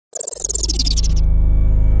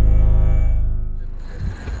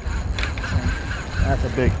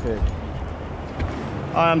That's a big fish.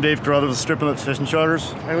 Hi, I'm Dave Caruthers with Stripping Lips Fishing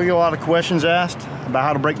Charters. We get a lot of questions asked about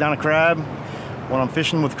how to break down a crab when I'm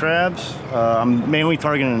fishing with crabs. I'm mainly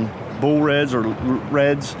targeting bull reds or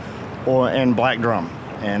reds and black drum.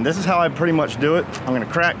 And this is how I pretty much do it. I'm gonna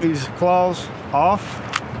crack these claws off.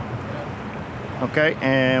 Okay,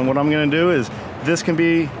 and what I'm gonna do is, this can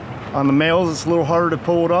be, on the males, it's a little harder to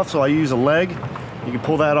pull it off, so I use a leg. You can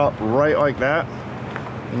pull that up right like that.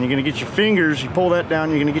 And you're gonna get your fingers, you pull that down,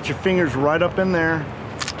 you're gonna get your fingers right up in there.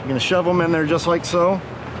 You're gonna shove them in there just like so.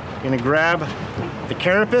 You're gonna grab the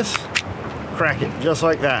carapace, crack it just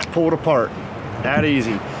like that, pull it apart. That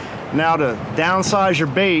easy. Now to downsize your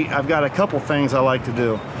bait, I've got a couple things I like to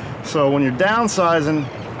do. So when you're downsizing,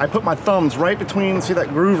 I put my thumbs right between, see that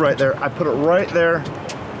groove right there? I put it right there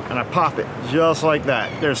and I pop it just like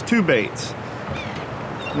that. There's two baits.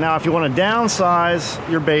 Now if you want to downsize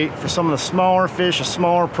your bait for some of the smaller fish, a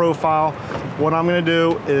smaller profile, what I'm going to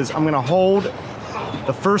do is I'm going to hold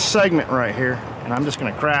the first segment right here and I'm just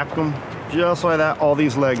going to crack them just like that, all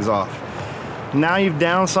these legs off. Now you've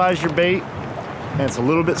downsized your bait and it's a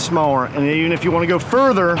little bit smaller, and even if you want to go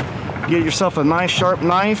further, get yourself a nice sharp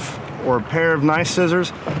knife or a pair of nice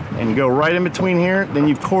scissors and go right in between here, then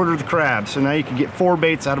you've quartered the crab. So now you can get 4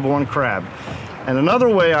 baits out of 1 crab. And another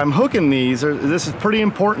way I'm hooking these, this is pretty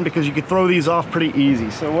important because you can throw these off pretty easy.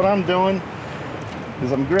 So what I'm doing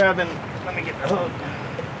is I'm grabbing, let me get the hook.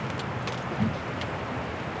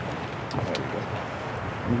 There we go.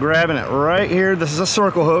 I'm grabbing it right here. This is a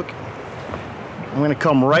circle hook. I'm going to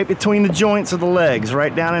come right between the joints of the legs,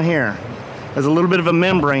 right down in here. There's a little bit of a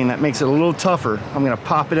membrane that makes it a little tougher. I'm going to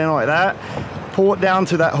pop it in like that, pull it down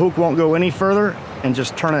so that hook won't go any further, and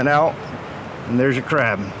just turn it out, and there's your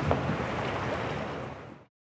crab.